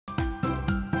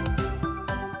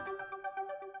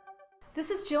This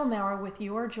is Jill Maurer with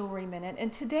Your Jewelry Minute,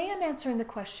 and today I'm answering the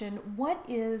question, what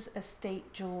is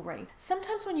estate jewelry?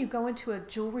 Sometimes when you go into a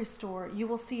jewelry store, you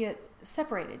will see it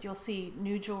separated. You'll see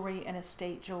new jewelry and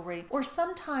estate jewelry, or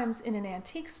sometimes in an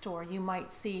antique store you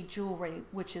might see jewelry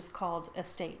which is called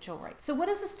estate jewelry. So what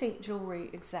is estate jewelry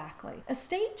exactly?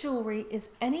 Estate jewelry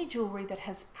is any jewelry that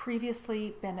has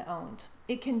previously been owned.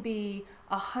 It can be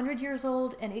 100 years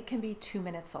old and it can be 2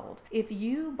 minutes old. If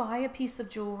you buy a piece of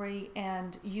jewelry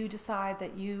and you decide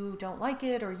that you don't like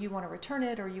it, or you want to return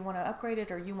it, or you want to upgrade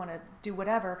it, or you want to do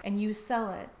whatever, and you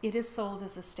sell it, it is sold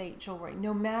as estate jewelry,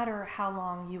 no matter how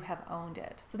long you have owned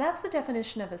it. So that's the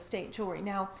definition of estate jewelry.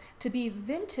 Now, to be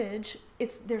vintage,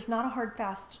 there's not a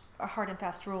hard and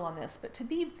fast rule on this, but to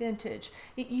be vintage,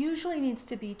 it usually needs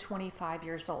to be 25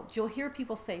 years old. You'll hear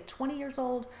people say 20 years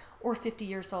old or 50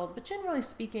 years old, but generally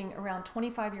speaking, around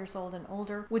 25 years old and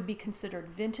older would be considered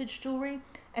vintage jewelry.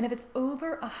 And if it's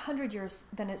over 100 years,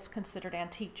 then it's considered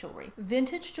antique jewelry.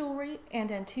 Vintage jewelry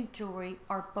and antique jewelry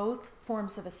are both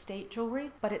forms of estate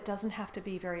jewelry, but it doesn't have to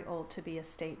be very old to be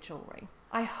estate jewelry.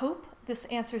 I hope this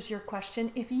answers your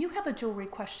question. If you have a jewelry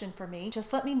question for me,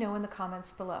 just let me know in the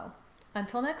comments below.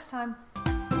 Until next time.